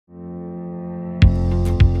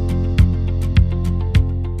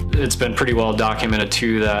it's been pretty well documented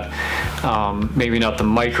too that maybe not the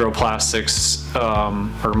microplastics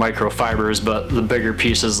or microfibers, but the bigger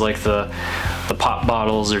pieces like the pop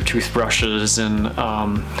bottles or toothbrushes and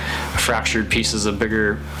fractured pieces of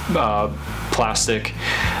bigger plastic.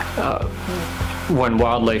 When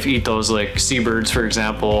wildlife eat those, like seabirds, for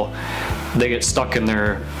example, they get stuck in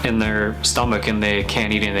their stomach and they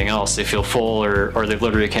can't eat anything else. They feel full, or they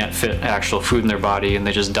literally can't fit actual food in their body, and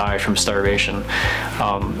they just die from starvation.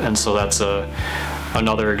 And so that's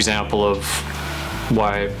another example of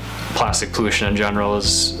why plastic pollution in general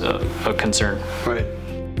is a concern. Right.